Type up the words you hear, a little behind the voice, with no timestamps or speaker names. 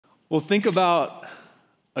Well, think about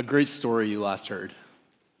a great story you last heard.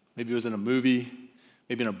 Maybe it was in a movie,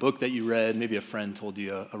 maybe in a book that you read, maybe a friend told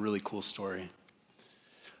you a really cool story.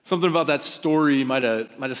 Something about that story might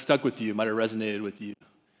have stuck with you, might have resonated with you,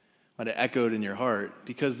 might have echoed in your heart,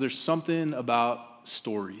 because there's something about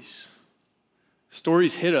stories.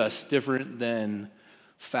 Stories hit us different than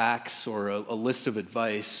facts or a list of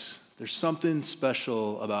advice. There's something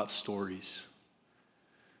special about stories.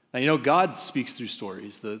 Now, God speaks through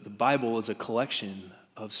stories. The Bible is a collection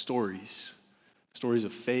of stories. Stories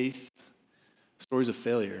of faith, stories of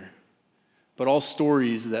failure, but all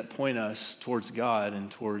stories that point us towards God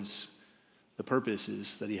and towards the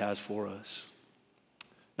purposes that he has for us.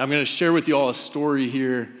 Now, I'm going to share with you all a story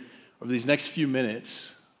here over these next few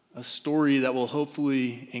minutes, a story that will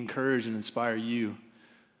hopefully encourage and inspire you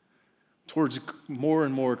towards more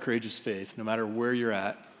and more courageous faith, no matter where you're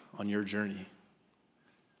at on your journey.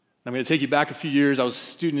 I'm going to take you back a few years. I was a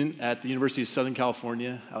student at the University of Southern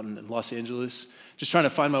California out in Los Angeles, just trying to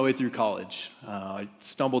find my way through college. I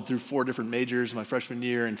stumbled through 4 different majors my freshman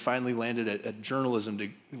year and finally landed at journalism.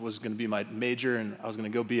 Was going to be my major, and I was going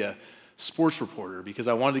to go be a sports reporter because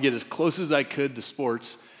I wanted to get as close as I could to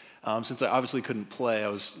sports. Since I obviously couldn't play, I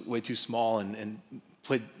was way too small and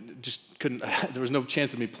played, just couldn't, there was no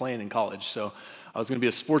chance of me playing in college. So I was going to be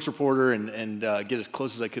a sports reporter and get as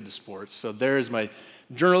close as I could to sports. So there's my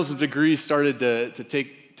journalism degree started to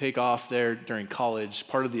take off there during college.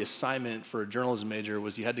 Part of the assignment for a journalism major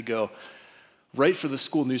was you had to go write for the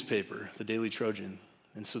school newspaper, the Daily Trojan.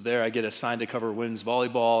 And so there I get assigned to cover women's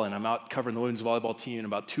volleyball, and I'm out covering the women's volleyball team, and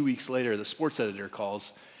about 2 weeks later, the sports editor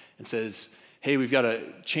calls and says, hey, we've got to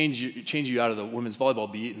change you out of the women's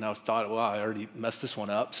volleyball beat. And I thought, well, I already messed this one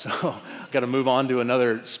up, so I've got to move on to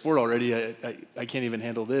another sport already. I can't even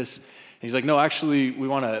handle this. And he's like, no, actually, we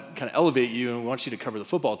want to kind of elevate you, and we want you to cover the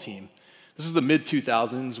football team. This was the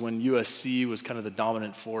mid-2000s when USC was kind of the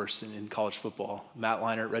dominant force in college football. Matt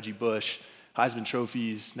Leinart, Reggie Bush, Heisman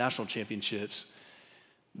trophies, national championships.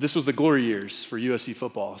 This was the glory years for USC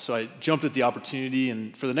football. So I jumped at the opportunity,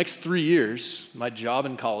 and for the next 3 years, my job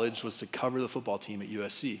in college was to cover the football team at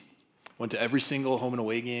USC. Went to every single home and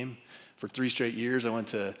away game for 3 straight years. I went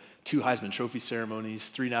to 2 Heisman Trophy ceremonies,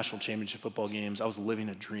 3 national championship football games. I was living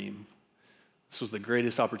a dream. This was the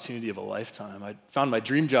greatest opportunity of a lifetime. I found my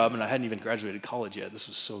dream job, and I hadn't even graduated college yet. This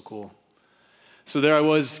was so cool. So there I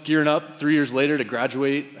was gearing up 3 years later to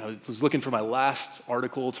graduate. I was looking for my last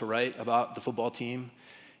article to write about the football team.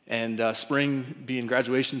 And spring being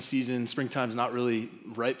graduation season, springtime's not really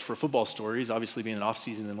ripe for football stories, obviously being an off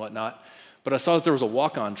season and whatnot. But I saw that there was a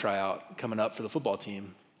walk-on tryout coming up for the football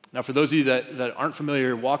team. Now, for those of you that aren't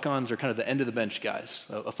familiar, walk-ons are kind of the end of the bench guys.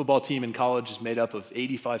 A football team in college is made up of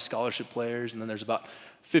 85 scholarship players, and then there's about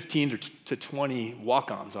 15 to 20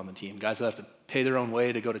 walk-ons on the team, guys that have to pay their own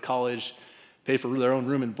way to go to college, pay for their own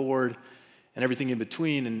room and board, and everything in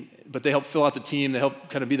between. But they help fill out the team. They help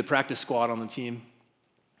kind of be the practice squad on the team.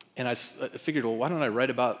 And I figured, well, why don't I write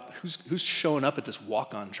about who's showing up at this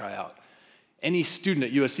walk-on tryout? Any student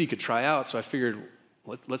at USC could try out, so I figured,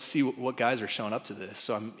 let's see what guys are showing up to this.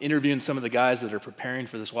 So I'm interviewing some of the guys that are preparing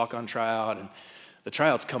for this walk-on tryout, and the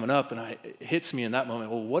tryout's coming up, and it hits me in that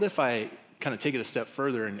moment, well, what if I kind of take it a step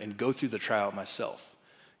further and go through the tryout myself?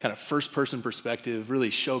 Kind of first-person perspective, really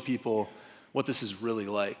show people what this is really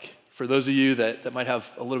like. For those of you that might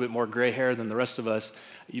have a little bit more gray hair than the rest of us,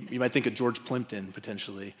 you might think of George Plimpton,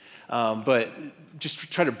 potentially. But just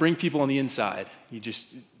try to bring people on the inside. You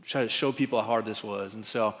just try to show people how hard this was. And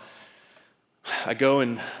so I go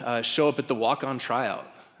and show up at the walk-on tryout.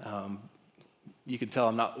 You can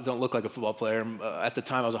tell don't look like a football player. At the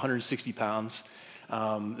time, I was 160 pounds.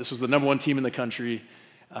 This was the number 1 team in the country.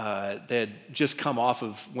 They had just come off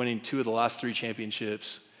of winning 2 of the last 3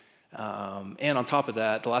 championships. And on top of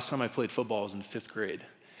that, the last time I played football was in 5th grade.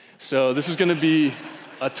 So this was going to be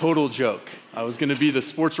a total joke. I was going to be the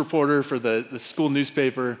sports reporter for the school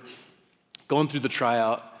newspaper, going through the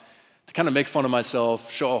tryout to kind of make fun of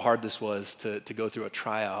myself, show how hard this was to go through a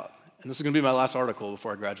tryout. And this is going to be my last article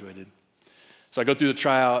before I graduated. So I go through the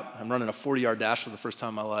tryout. I'm running a 40-yard dash for the first time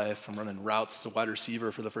in my life. I'm running routes as a wide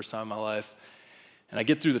receiver for the first time in my life. And I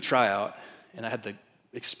get through the tryout, and I had the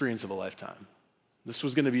experience of a lifetime. This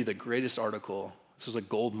was going to be the greatest article. This was a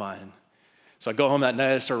gold mine. So I go home that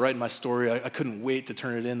night, I start writing my story. I couldn't wait to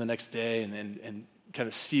turn it in the next day and kind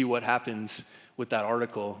of see what happens with that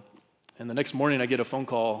article. And the next morning, I get a phone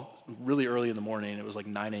call really early in the morning. It was like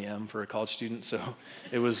 9 a.m. for a college student, so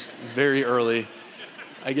it was very early.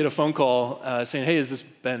 I get a phone call saying, hey, is this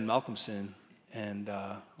Ben Malcolmson? And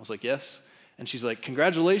I was like, yes. And she's like,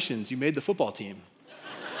 congratulations, you made the football team.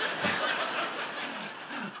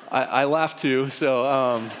 I laughed too,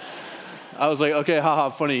 so I was like, okay, haha,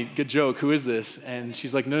 funny, good joke, who is this? And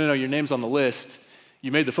she's like, no, your name's on the list.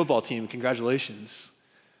 You made the football team, congratulations.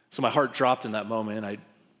 So my heart dropped in that moment. I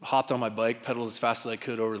hopped on my bike, pedaled as fast as I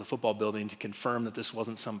could over to the football building to confirm that this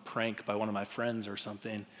wasn't some prank by one of my friends or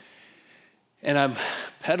something. And I'm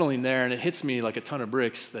pedaling there, and it hits me like a ton of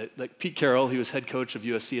bricks that Pete Carroll, he was head coach of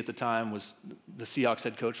USC at the time, was the Seahawks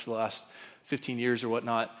head coach for the last 15 years or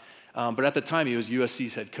whatnot. But at the time, he was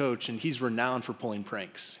USC's head coach, and he's renowned for pulling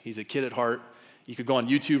pranks. He's a kid at heart. You could go on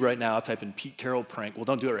YouTube right now, type in Pete Carroll prank. Well,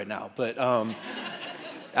 don't do it right now, but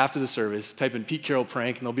after the service, type in Pete Carroll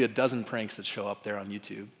prank, and there'll be a dozen pranks that show up there on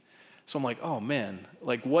YouTube. So I'm like, oh man,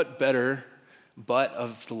 like what better butt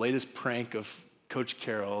of the latest prank of Coach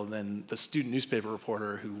Carroll than the student newspaper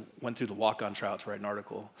reporter who went through the walk-on tryout to write an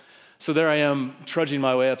article. So there I am, trudging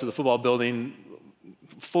my way up to the football building,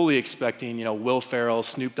 fully expecting, Will Ferrell,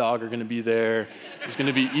 Snoop Dogg are gonna be there. There's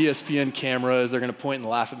gonna be ESPN cameras. They're gonna point and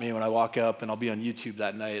laugh at me when I walk up, and I'll be on YouTube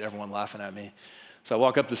that night, everyone laughing at me. So I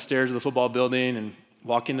walk up the stairs of the football building and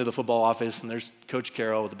walk into the football office, and there's Coach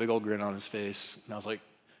Carroll with a big old grin on his face. And I was like,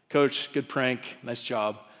 Coach, good prank, nice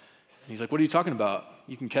job. And he's like, what are you talking about?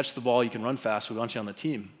 You can catch the ball, you can run fast, we want you on the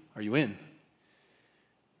team. Are you in?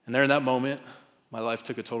 And there in that moment, my life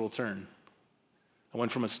took a total turn. I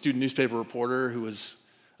went from a student newspaper reporter who was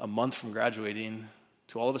a month from graduating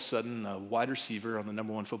to all of a sudden a wide receiver on the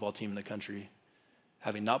 #1 football team in the country,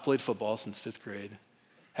 having not played football since 5th grade,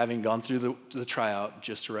 having gone through the tryout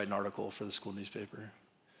just to write an article for the school newspaper.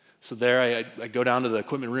 So there I go down to the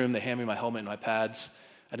equipment room, they hand me my helmet and my pads.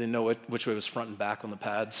 I didn't know which way was front and back on the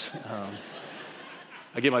pads.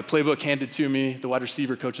 I get my playbook handed to me. The wide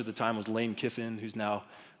receiver coach at the time was Lane Kiffin, who's now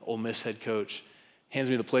Ole Miss head coach. Hands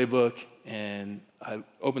me the playbook, and I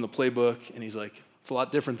open the playbook, and he's like, it's a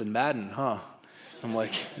lot different than Madden, huh? I'm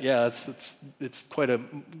like, yeah, it's quite a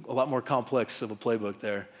lot more complex of a playbook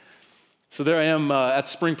there. So there I am at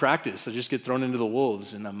spring practice. I just get thrown into the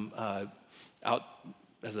wolves, and I'm out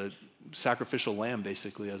as a sacrificial lamb,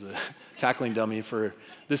 basically, as a tackling dummy for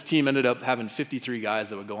this team. Ended up having 53 guys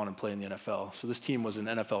that would go on and play in the NFL. So this team was an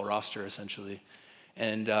NFL roster, essentially.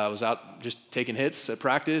 And I was out just taking hits at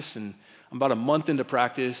practice, and I'm about a month into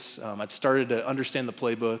practice. I'd started to understand the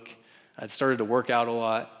playbook. I'd started to work out a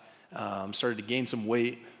lot, started to gain some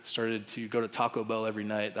weight, started to go to Taco Bell every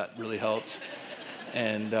night. That really helped.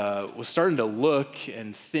 And was starting to look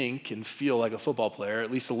and think and feel like a football player,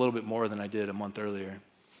 at least a little bit more than I did a month earlier.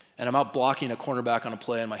 And I'm out blocking a cornerback on a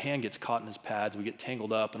play, and my hand gets caught in his pads. We get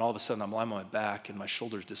tangled up, and all of a sudden I'm lying on my back, and my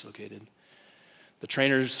shoulder's dislocated. The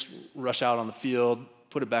trainers rush out on the field,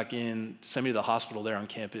 put it back in, send me to the hospital there on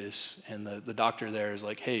campus, and the doctor there is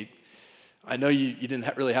like, hey, I know you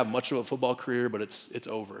didn't really have much of a football career, but it's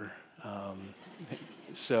over.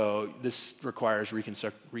 So this requires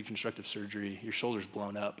reconstructive surgery. Your shoulder's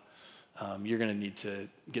blown up. You're going to need to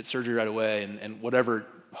get surgery right away, and whatever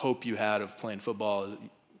hope you had of playing football,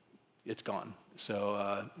 it's gone.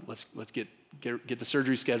 So let's get the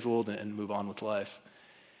surgery scheduled and move on with life.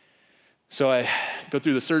 So I go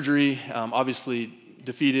through the surgery, obviously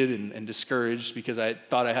defeated and discouraged because I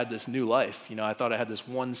thought I had this new life. I thought I had this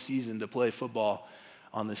one season to play football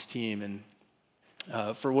on this team.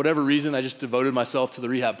 And for whatever reason, I just devoted myself to the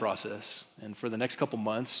rehab process. And for the next couple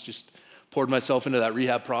months, just poured myself into that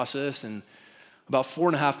rehab process. And about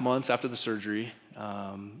 4.5 months after the surgery,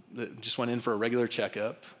 just went in for a regular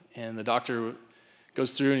checkup. And the doctor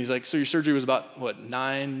goes through and he's like, so your surgery was about,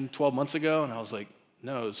 9-12 months ago? And I was like,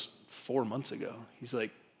 no, it was 4 months ago. He's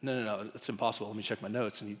like, no, that's impossible. Let me check my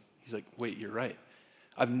notes. And he's like, wait, you're right.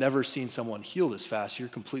 I've never seen someone heal this fast. You're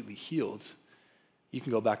completely healed. You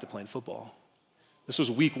can go back to playing football. This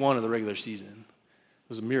was week 1 of the regular season. It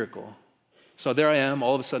was a miracle. So there I am,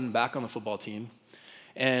 all of a sudden back on the football team.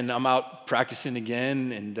 And I'm out practicing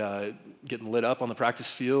again and getting lit up on the practice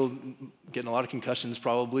field, getting a lot of concussions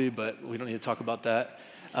probably, but we don't need to talk about that.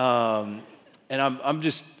 And I'm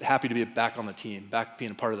just happy to be back on the team, back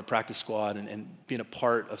being a part of the practice squad and being a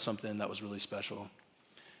part of something that was really special.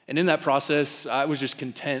 And in that process, I was just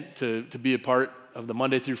content to be a part of the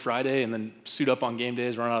Monday through Friday and then suit up on game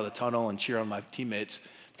days, run out of the tunnel and cheer on my teammates.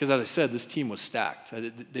 Because as I said, this team was stacked.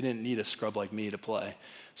 They didn't need a scrub like me to play.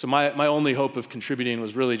 So my only hope of contributing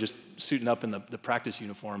was really just suiting up in the practice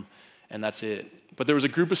uniform, and that's it. But there was a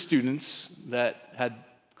group of students that had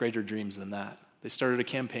greater dreams than that. They started a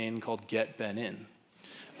campaign called Get Ben In.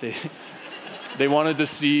 They wanted to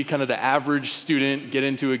see kind of the average student get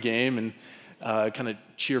into a game and kind of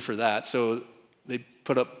cheer for that. So they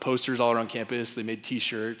put up posters all around campus. They made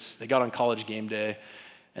T-shirts. They got on College game day,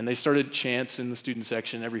 and they started chants in the student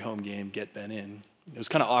section every home game, Get Ben In. It was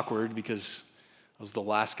kind of awkward because I was the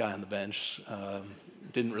last guy on the bench.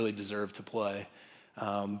 Didn't really deserve to play.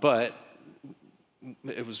 But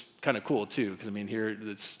it was kind of cool too, because I mean, here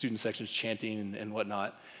the student section's chanting and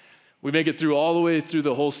whatnot. We make it through all the way through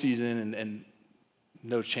the whole season and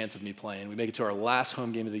no chance of me playing. We make it to our last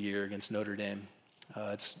home game of the year against Notre Dame.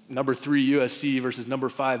 It's number 3 USC versus number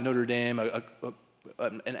 5 Notre Dame,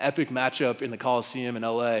 an epic matchup in the Coliseum in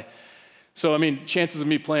LA. So, I mean, chances of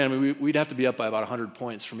me playing, I mean, we'd have to be up by about 100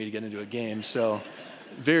 points for me to get into a game. So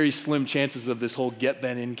very slim chances of this whole Get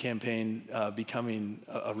Ben In campaign becoming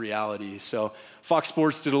a reality. So Fox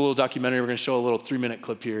Sports did a little documentary. We're going to show a little 3-minute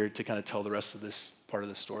clip here to kind of tell the rest of this part of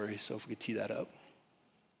the story. So if we could tee that up.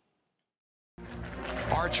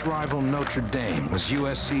 Arch rival Notre Dame was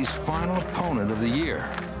USC's final opponent of the year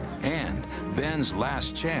and Ben's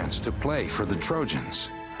last chance to play for the Trojans.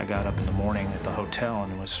 I got up in the morning at the hotel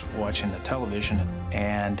and was watching the television,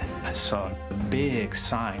 and I saw a big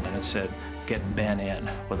sign and it said, "Get Ben In,"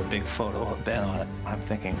 with a big photo of Ben on it. I'm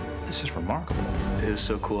thinking, this is remarkable. It was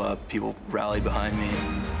so cool. People rallied behind me.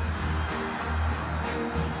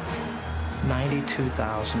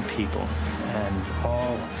 92,000 people, and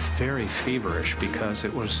all very feverish because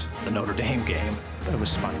it was the Notre Dame game. It was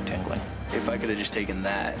spine-tingling. If I could have just taken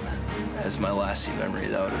that as my lasting memory,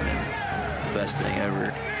 that would have been the best thing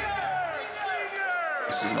ever.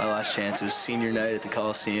 This was my last chance. It was senior night at the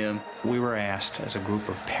Coliseum. We were asked as a group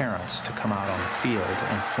of parents to come out on the field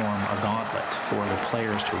and form a gauntlet for the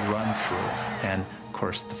players to run through. And, of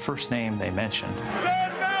course, the first name they mentioned,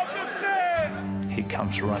 Ben Malcolmson! he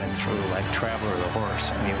comes running through like Traveler the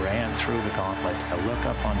horse, and he ran through the gauntlet. I look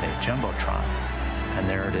up on the Jumbotron, and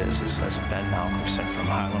there it is. It says Ben Malcolmson from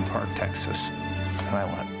Highland Park, Texas. And I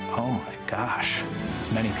went, oh my gosh.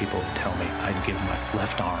 Many people would tell me I'd give my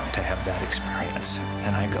left arm to have that experience.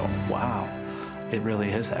 And I go, wow, it really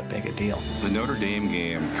is that big a deal. The Notre Dame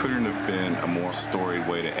game couldn't have been a more storied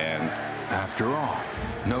way to end. After all,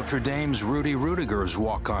 Notre Dame's Rudy Rudiger's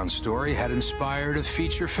walk-on story had inspired a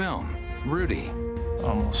feature film, Rudy.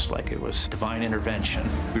 Almost like it was divine intervention.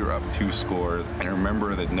 We were up 2 scores, and I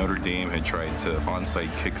remember that Notre Dame had tried to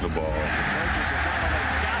onside kick the ball. The Trojans have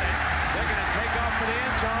finally got it. They're going to take off for the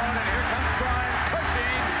end zone, and here comes Brian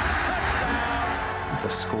Cushing. Touchdown! The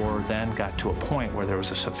score then got to a point where there was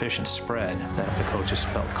a sufficient spread that the coaches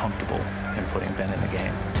felt comfortable in putting Ben in the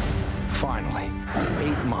game. Finally,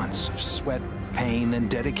 8 months of sweat, pain, and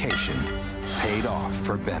dedication paid off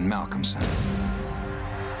for Ben Malcolmson.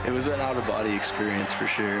 It was an out-of-body experience for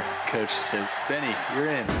sure. Coach said, "Benny, you're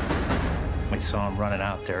in." We saw him running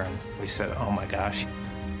out there, and we said, oh my gosh,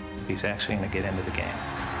 he's actually going to get into the game.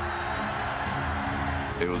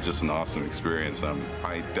 It was just an awesome experience.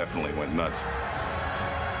 I definitely went nuts.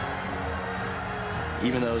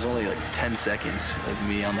 Even though it was only like 10 seconds of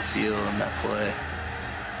me on the field on that play,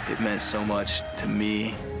 it meant so much to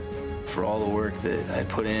me for all the work that I'd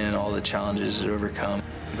put in, all the challenges I'd overcome,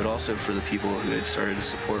 but also for the people who had started to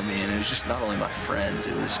support me. And it was just not only my friends,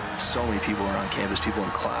 it was so many people around campus, people in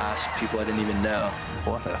class, people I didn't even know.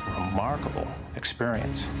 What a remarkable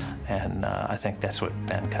experience. And I think that's what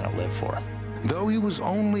Ben kind of lived for. Though he was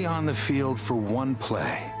only on the field for 1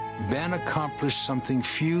 play, Ben accomplished something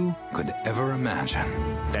few could ever imagine.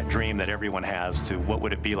 That dream that everyone has to what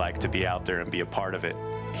would it be like to be out there and be a part of it,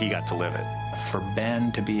 he got to live it. For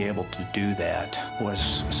Ben to be able to do that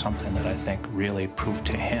was something that I think really proved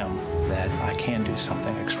to him that I can do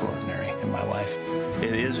something extraordinary in my life.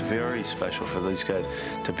 It is very special for these guys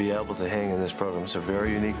to be able to hang in this program. It's a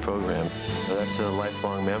very unique program. That's a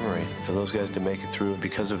lifelong memory for those guys to make it through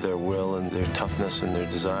because of their will and their toughness and their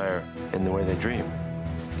desire and the way they dream.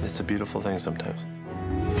 It's a beautiful thing sometimes.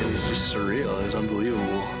 It was just surreal. It was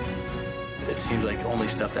unbelievable. It seems like only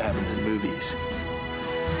stuff that happens in movies.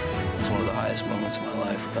 It was one of the highest moments of my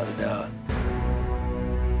life, without a doubt.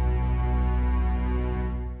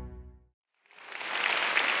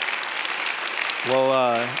 Well,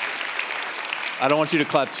 I don't want you to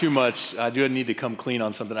clap too much. I do need to come clean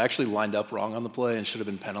on something. I actually lined up wrong on the play and should have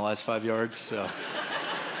been penalized 5 yards, so.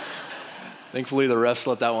 Thankfully, the refs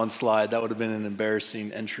let that one slide. That would have been an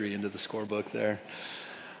embarrassing entry into the scorebook there.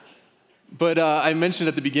 But I mentioned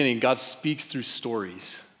at the beginning, God speaks through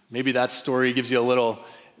stories. Maybe that story gives you a little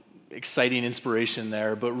exciting inspiration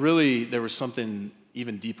there, but really there was something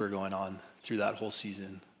even deeper going on through that whole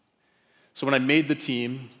season. So when I made the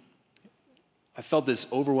team, I felt this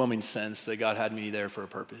overwhelming sense that God had me there for a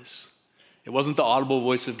purpose. It wasn't the audible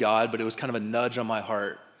voice of God, but it was kind of a nudge on my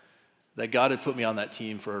heart that God had put me on that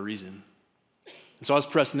team for a reason. And so I was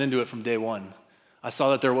pressing into it from day one. I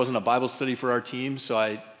saw that there wasn't a Bible study for our team, so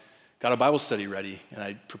I got a Bible study ready, and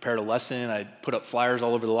I prepared a lesson. I put up flyers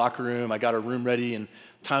all over the locker room. I got our room ready, and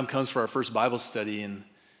time comes for our first Bible study, and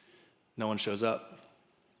no one shows up.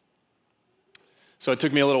 So it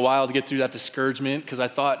took me a little while to get through that discouragement because I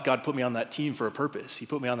thought God put me on that team for a purpose. He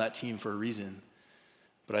put me on that team for a reason,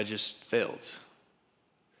 but I just failed.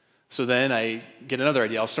 So then I get another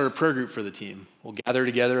idea. I'll start a prayer group for the team. We'll gather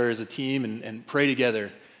together as a team and pray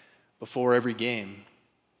together before every game.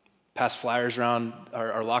 Pass flyers around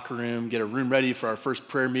our locker room, get a room ready for our first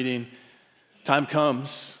prayer meeting. Time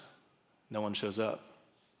comes, no one shows up.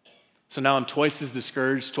 So now I'm twice as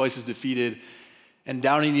discouraged, twice as defeated, and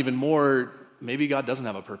doubting even more, maybe God doesn't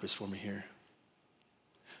have a purpose for me here.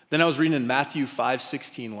 Then I was reading in Matthew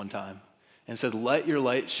 5:16 one time, and it said, "Let your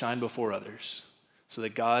light shine before others, so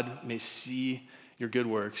that God may see your good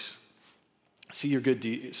works, see your good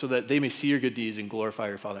deeds, so that they may see your good deeds and glorify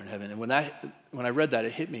your Father in heaven." And when I read that,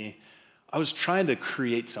 it hit me. I was trying to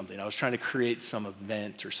create something. I was trying to create some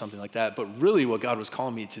event or something like that. But really what God was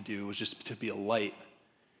calling me to do was just to be a light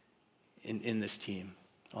in this team,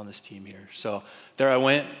 on this team here. So there I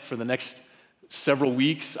went for the next several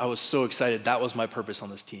weeks. I was so excited. That was my purpose on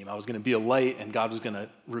this team. I was going to be a light, and God was going to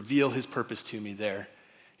reveal his purpose to me there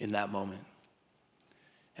in that moment.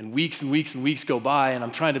 And weeks and weeks and weeks go by, and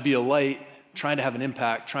I'm trying to be a light, trying to have an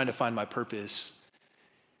impact, trying to find my purpose.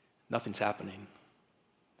 Nothing's happening.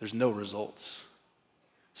 There's no results.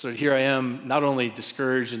 So here I am, not only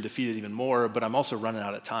discouraged and defeated even more, but I'm also running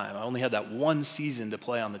out of time. I only had that one season to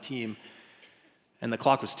play on the team, and the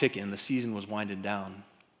clock was ticking. The season was winding down.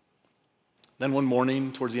 Then one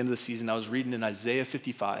morning, towards the end of the season, I was reading in Isaiah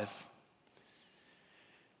 55,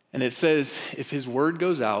 and it says, "If his word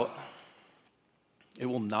goes out, it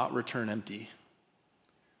will not return empty,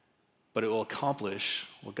 but it will accomplish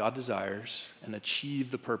what God desires and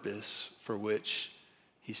achieve the purpose for which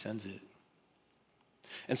he sends it."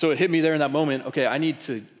 And so it hit me there in that moment, okay, I need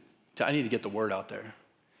to get the word out there.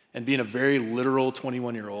 And being a very literal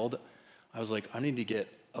 21-year-old, I was like, I need to get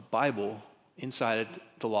a Bible inside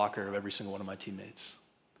the locker of every single one of my teammates.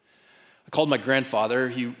 I called my grandfather.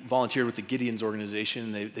 He volunteered with the Gideon's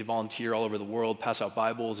organization. They volunteer all over the world, pass out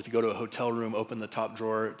Bibles. If you go to a hotel room, open the top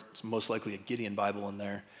drawer, it's most likely a Gideon Bible in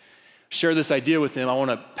there. Share this idea with him. I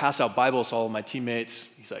want to pass out Bibles to all of my teammates.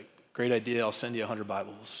 He's like, "Great idea. I'll send you 100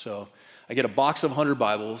 Bibles." So I get a box of 100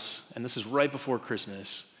 Bibles, and this is right before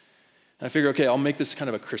Christmas. And I figure, okay, I'll make this kind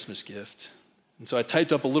of a Christmas gift. And so I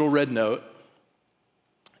typed up a little red note,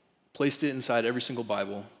 placed it inside every single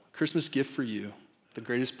Bible. "Christmas gift for you, the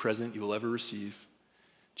greatest present you will ever receive,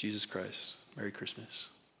 Jesus Christ. Merry Christmas."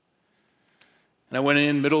 And I went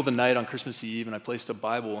in middle of the night on Christmas Eve, and I placed a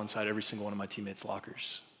Bible inside every single one of my teammates'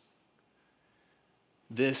 lockers.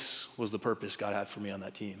 This was the purpose God had for me on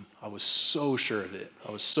that team. I was so sure of it.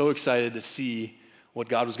 I was so excited to see what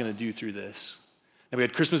God was going to do through this. And we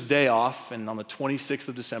had Christmas Day off, and on the 26th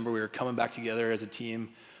of December, we were coming back together as a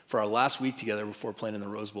team for our last week together before playing in the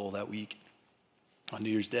Rose Bowl that week on New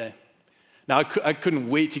Year's Day. Now, I couldn't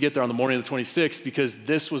wait to get there on the morning of the 26th because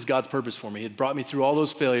this was God's purpose for me. It brought me through all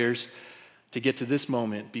those failures to get to this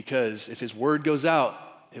moment, because if his word goes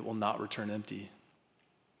out, it will not return empty.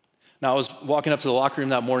 Now, I was walking up to the locker room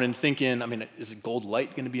that morning thinking, is a gold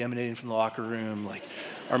light going to be emanating from the locker room? Like,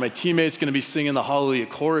 are my teammates going to be singing the Hallelujah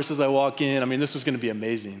chorus as I walk in? This was going to be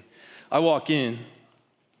amazing. I walk in.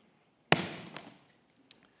 The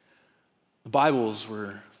Bibles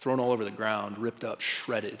were thrown all over the ground, ripped up,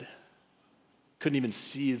 shredded. Couldn't even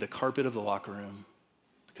see the carpet of the locker room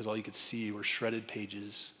because all you could see were shredded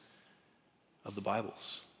pages of the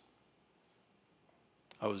Bibles.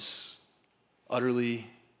 I was utterly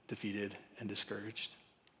defeated and discouraged.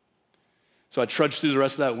 So I trudged through the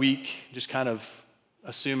rest of that week, just kind of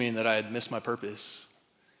assuming that I had missed my purpose,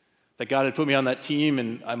 that God had put me on that team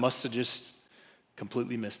and I must have just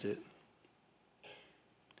completely missed it.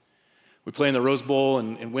 We play in the Rose Bowl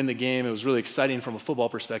and win the game. It was really exciting from a football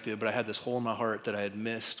perspective, but I had this hole in my heart that I had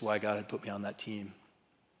missed why God had put me on that team.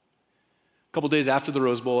 A couple days after the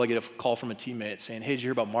Rose Bowl, I get a call from a teammate saying, "Hey, did you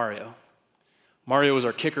hear about Mario?" Mario was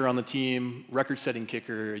our kicker on the team, record-setting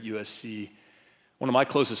kicker at USC, one of my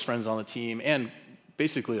closest friends on the team, and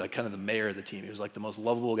basically like kind of the mayor of the team. He was like the most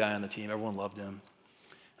lovable guy on the team. Everyone loved him.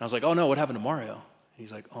 And I was like, "Oh no, what happened to Mario?" And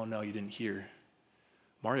he's like, "Oh no, you didn't hear.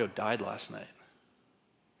 Mario died last night."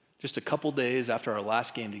 Just a couple days after our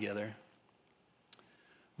last game together,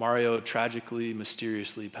 Mario tragically,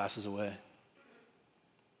 mysteriously passes away.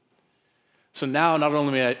 So now not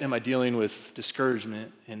only am I dealing with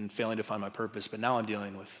discouragement and failing to find my purpose, but now I'm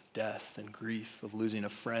dealing with death and grief of losing a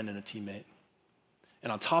friend and a teammate.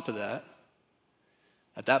 And on top of that,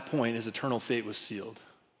 at that point, his eternal fate was sealed.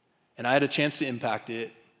 And I had a chance to impact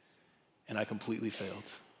it, and I completely failed.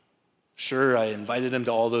 Sure, I invited him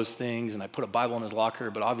to all those things, and I put a Bible in his locker,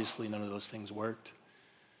 but obviously none of those things worked.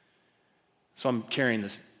 So I'm carrying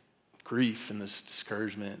this grief and this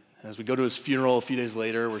discouragement. And as we go to his funeral a few days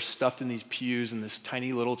later, we're stuffed in these pews in this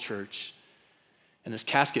tiny little church, and his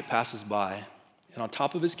casket passes by, and on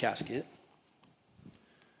top of his casket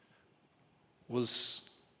was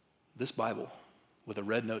this Bible with a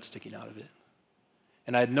red note sticking out of it.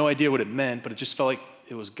 And I had no idea what it meant, but it just felt like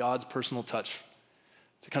it was God's personal touch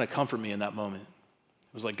to kind of comfort me in that moment.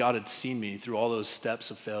 It was like God had seen me through all those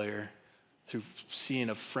steps of failure, through seeing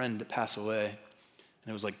a friend pass away. And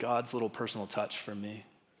it was like God's little personal touch from me.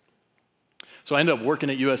 So I ended up working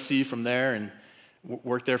at USC from there and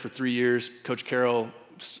worked there for 3 years. Coach Carroll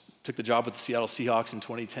took the job with the Seattle Seahawks in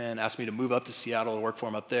 2010, asked me to move up to Seattle to work for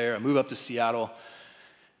him up there. I moved up to Seattle,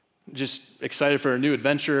 just excited for a new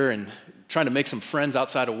adventure and trying to make some friends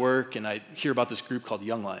outside of work. And I hear about this group called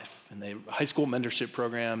Young Life, and they high school mentorship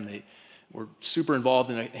program. They were super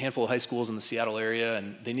involved in a handful of high schools in the Seattle area,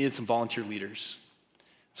 and they needed some volunteer leaders.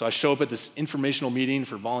 So I show up at this informational meeting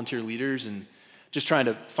for volunteer leaders and just trying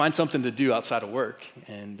to find something to do outside of work,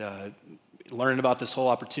 and learning about this whole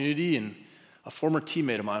opportunity. And a former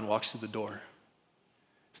teammate of mine walks through the door.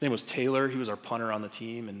 His name was Taylor. He was our punter on the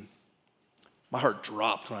team, and my heart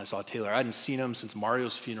dropped when I saw Taylor. I hadn't seen him since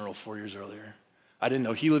Mario's funeral 4 years earlier. I didn't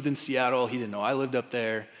know he lived in Seattle. He didn't know I lived up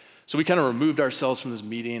there. So we kind of removed ourselves from this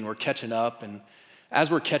meeting. We're catching up, and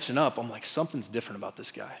as we're catching up, I'm like, something's different about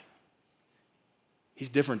this guy. He's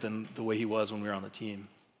different than the way he was when we were on the team.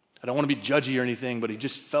 I don't want to be judgy or anything, but he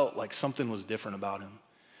just felt like something was different about him.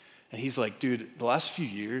 And he's like, dude, the last few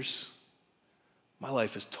years, my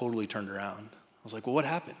life has totally turned around. I was like, well, what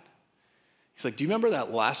happened? He's like, do you remember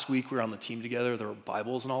that last week we were on the team together, there were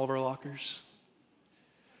Bibles in all of our lockers?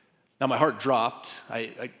 Now my heart dropped.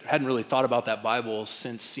 I hadn't really thought about that Bible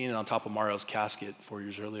since seeing it on top of Mario's casket 4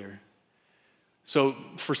 years earlier. So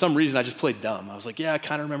for some reason, I just played dumb. I was like, yeah, I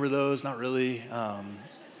kind of remember those, not really.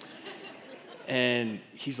 And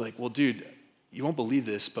he's like, well, dude, you won't believe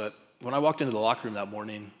this, but when I walked into the locker room that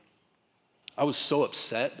morning, I was so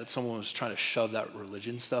upset that someone was trying to shove that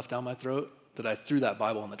religion stuff down my throat that I threw that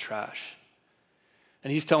Bible in the trash.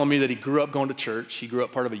 And he's telling me that he grew up going to church. He grew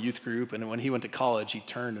up part of a youth group, and when he went to college, he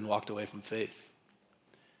turned and walked away from faith.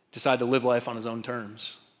 Decided to live life on his own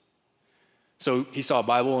terms. So he saw a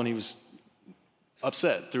Bible and he was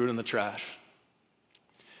upset, threw it in the trash.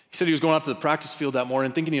 He said he was going out to the practice field that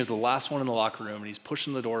morning thinking he was the last one in the locker room, and he's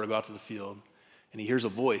pushing the door to go out to the field, and he hears a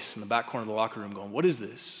voice in the back corner of the locker room going, what is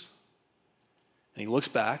this? And he looks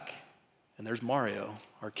back, and there's Mario,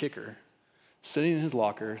 our kicker, sitting in his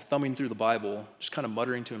locker, thumbing through the Bible, just kind of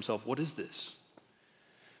muttering to himself, what is this?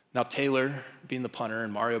 Now Taylor, being the punter,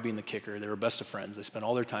 and Mario being the kicker, they were best of friends. They spent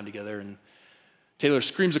all their time together, and Taylor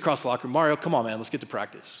screams across the locker room, Mario, come on, man, let's get to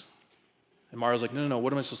practice. And Mario's like, no,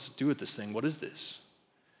 what am I supposed to do with this thing? What is this?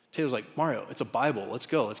 Taylor's like, Mario, it's a Bible. Let's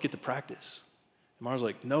go. Let's get to practice. And Mario's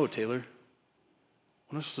like, no, Taylor,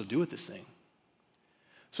 what am I supposed to do with this thing?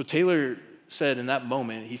 So Taylor said in that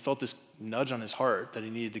moment, he felt this nudge on his heart that he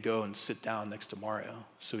needed to go and sit down next to Mario.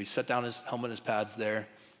 So he set down his helmet and his pads there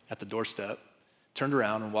at the doorstep, turned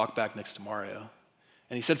around and walked back next to Mario.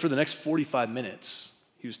 And he said for the next 45 minutes,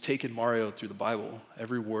 he was taking Mario through the Bible.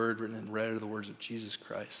 Every word written in red are the words of Jesus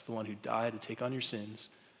Christ, the one who died to take on your sins,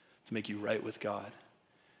 to make you right with God.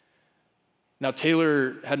 Now,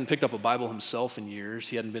 Taylor hadn't picked up a Bible himself in years.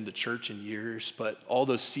 He hadn't been to church in years, but all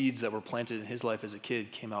those seeds that were planted in his life as a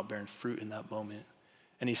kid came out bearing fruit in that moment.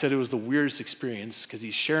 And he said it was the weirdest experience because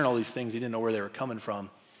he's sharing all these things. He didn't know where they were coming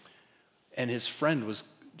from. And his friend was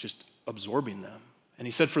just absorbing them. And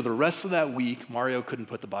he said for the rest of that week, Mario couldn't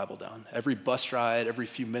put the Bible down. Every bus ride, every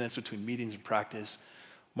few minutes between meetings and practice,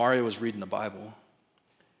 Mario was reading the Bible.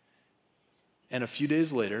 And a few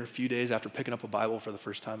days later, a few days after picking up a Bible for the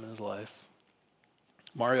first time in his life,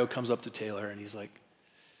 Mario comes up to Taylor and he's like,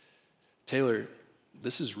 Taylor,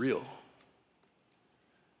 this is real.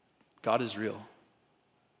 God is real.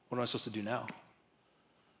 What am I supposed to do now?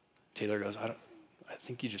 Taylor goes, I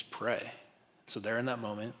think you just pray. So there in that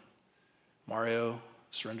moment, Mario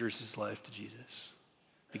surrenders his life to Jesus,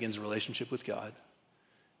 begins a relationship with God,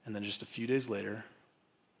 and then just a few days later,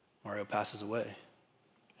 Mario passes away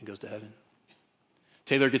and goes to heaven.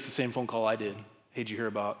 Taylor gets the same phone call I did. Hey, did you hear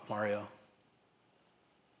about Mario?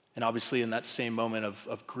 And obviously in that same moment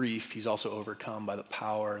of grief, he's also overcome by the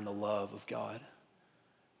power and the love of God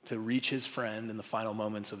to reach his friend in the final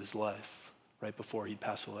moments of his life, right before he'd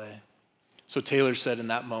pass away. So Taylor said in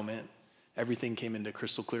that moment, everything came into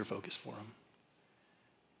crystal clear focus for him.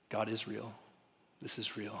 God is real. This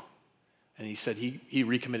is real. And he said he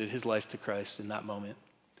recommitted his life to Christ in that moment.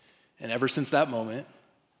 And ever since that moment,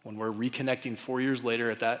 when we're reconnecting 4 years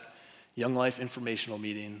later at that Young Life informational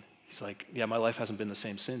meeting, he's like, yeah, my life hasn't been the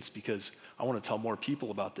same since because I want to tell more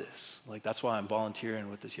people about this. Like, that's why I'm volunteering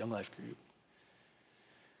with this Young Life group.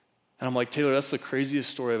 And I'm like, Taylor, that's the craziest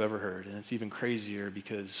story I've ever heard. And it's even crazier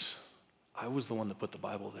because I was the one that put the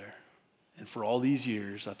Bible there. And for all these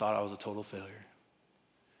years, I thought I was a total failure.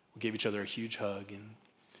 We gave each other a huge hug. And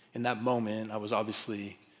in that moment, I was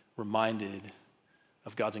obviously reminded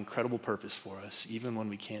of God's incredible purpose for us, even when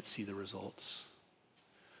we can't see the results.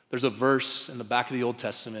 There's a verse in the back of the Old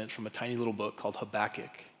Testament from a tiny little book called Habakkuk.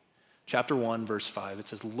 Chapter 1, verse 5, it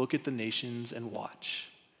says, look at the nations and watch.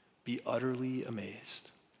 Be utterly amazed.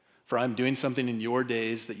 For I'm doing something in your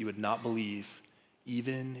days that you would not believe,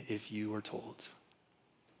 even if you were told.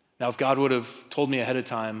 Now, if God would have told me ahead of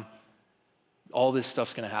time, all this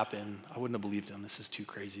stuff's going to happen, I wouldn't have believed him. This is too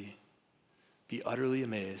crazy. Be utterly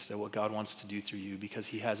amazed at what God wants to do through you because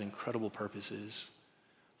he has incredible purposes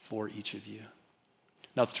for each of you.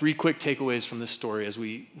 Now, 3 quick takeaways from this story as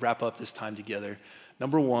we wrap up this time together.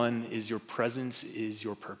 Number 1 is your presence is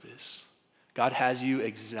your purpose. God has you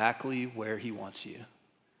exactly where he wants you.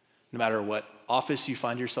 No matter what office you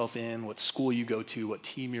find yourself in, what school you go to, what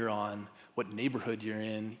team you're on, what neighborhood you're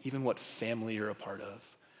in, even what family you're a part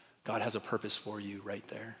of, God has a purpose for you right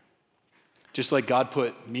there. Just like God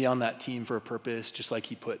put me on that team for a purpose, just like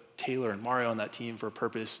he put Taylor and Mario on that team for a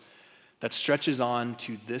purpose that stretches on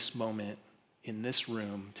to this moment in this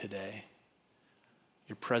room today.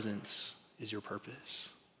 Your presence is your purpose.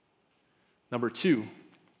 Number 2,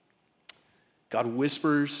 God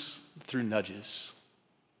whispers through nudges.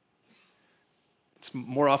 It's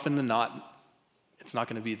more often than not, it's not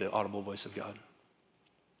going to be the audible voice of God,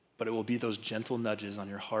 but it will be those gentle nudges on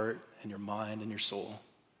your heart and your mind and your soul,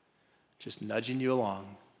 just nudging you along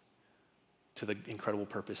to the incredible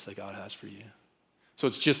purpose that God has for you. So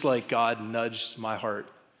it's just like God nudged my heart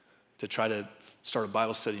to try to start a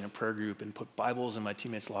Bible study in a prayer group and put Bibles in my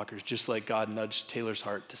teammates' lockers, just like God nudged Taylor's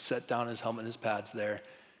heart to set down his helmet and his pads there,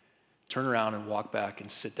 turn around and walk back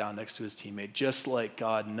and sit down next to his teammate, just like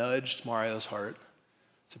God nudged Mario's heart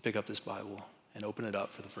to pick up this Bible and open it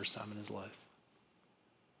up for the first time in his life.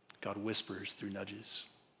 God whispers through nudges.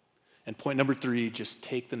 And point number 3, just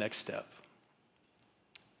take the next step.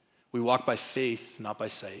 We walk by faith, not by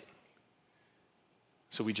sight.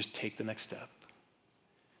 So we just take the next step.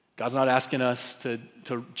 God's not asking us to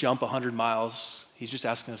jump 100 miles. He's just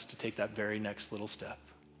asking us to take that very next little step.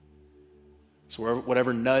 So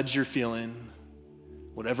whatever nudge you're feeling,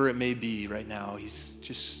 whatever it may be right now, he's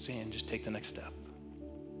just saying, just take the next step.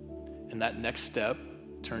 And that next step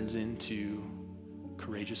turns into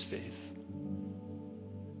courageous faith.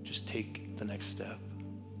 Just take the next step.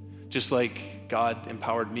 Just like God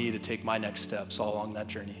empowered me to take my next steps all along that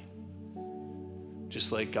journey.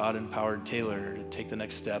 Just like God empowered Taylor to take the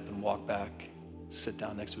next step and walk back, sit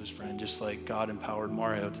down next to his friend. Just like God empowered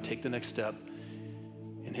Mario to take the next step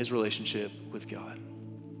in his relationship with God.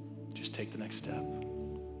 Just take the next step.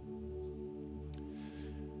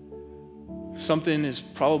 Something is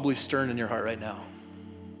probably stirring in your heart right now.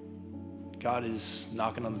 God is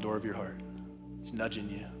knocking on the door of your heart. He's nudging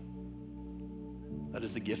you. That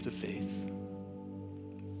is the gift of faith.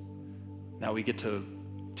 Now we get to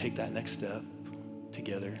take that next step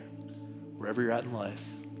together, wherever you're at in life.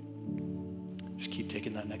 Just keep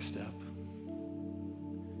taking that next step.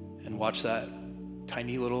 And watch that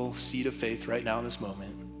tiny little seed of faith right now in this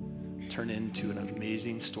moment turn into an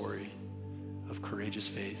amazing story of courageous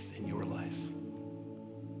faith in your life.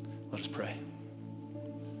 Let us pray.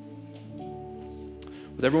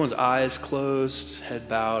 With everyone's eyes closed, head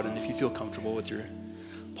bowed, and if you feel comfortable with your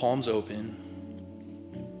palms open,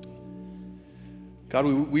 God,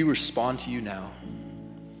 we respond to you now.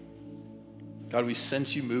 God, we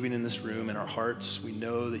sense you moving in this room in our hearts. We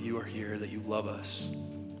know that you are here, that you love us.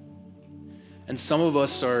 And some of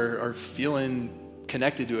us are feeling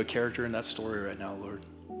connected to a character in that story right now, Lord.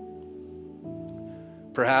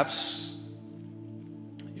 Perhaps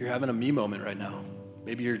you're having a me moment right now.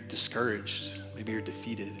 Maybe you're discouraged. Maybe you're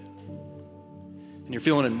defeated. And you're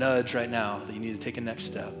feeling a nudge right now that you need to take a next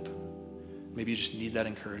step. Maybe you just need that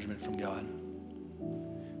encouragement from God.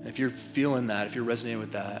 And if you're feeling that, if you're resonating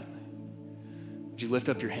with that, would you lift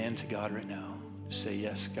up your hand to God right now? Just say,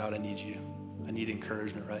 yes, God, I need you. I need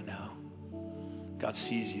encouragement right now. God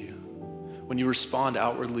sees you. When you respond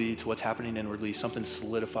outwardly to what's happening inwardly, something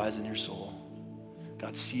solidifies in your soul.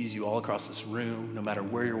 God sees you all across this room, no matter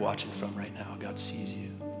where you're watching from right now. God sees you.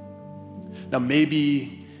 Now,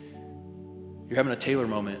 maybe you're having a Taylor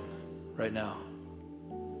moment right now.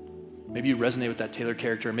 Maybe you resonate with that Taylor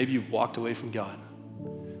character. Maybe you've walked away from God.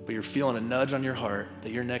 but you're feeling a nudge on your heart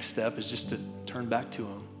that your next step is just to turn back to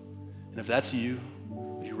him. And if that's you,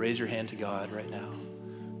 would you raise your hand to God right now?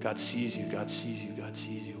 God sees you, God sees you, God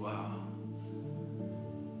sees you, wow.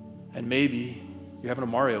 And maybe you're having a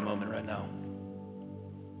Mario moment right now.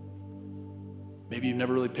 Maybe you've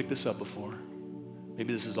never really picked this up before.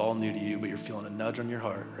 Maybe this is all new to you, but you're feeling a nudge on your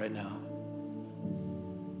heart right now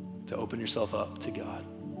to open yourself up to God.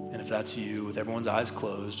 And if that's you, with everyone's eyes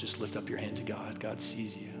closed, just lift up your hand to God. God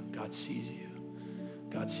sees you, God sees you,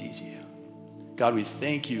 God sees you. God, we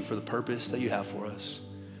thank you for the purpose that you have for us.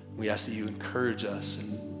 We ask that you encourage us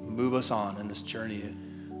and move us on in this journey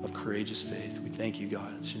of courageous faith. We thank you,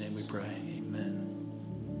 God. In your name we pray, amen.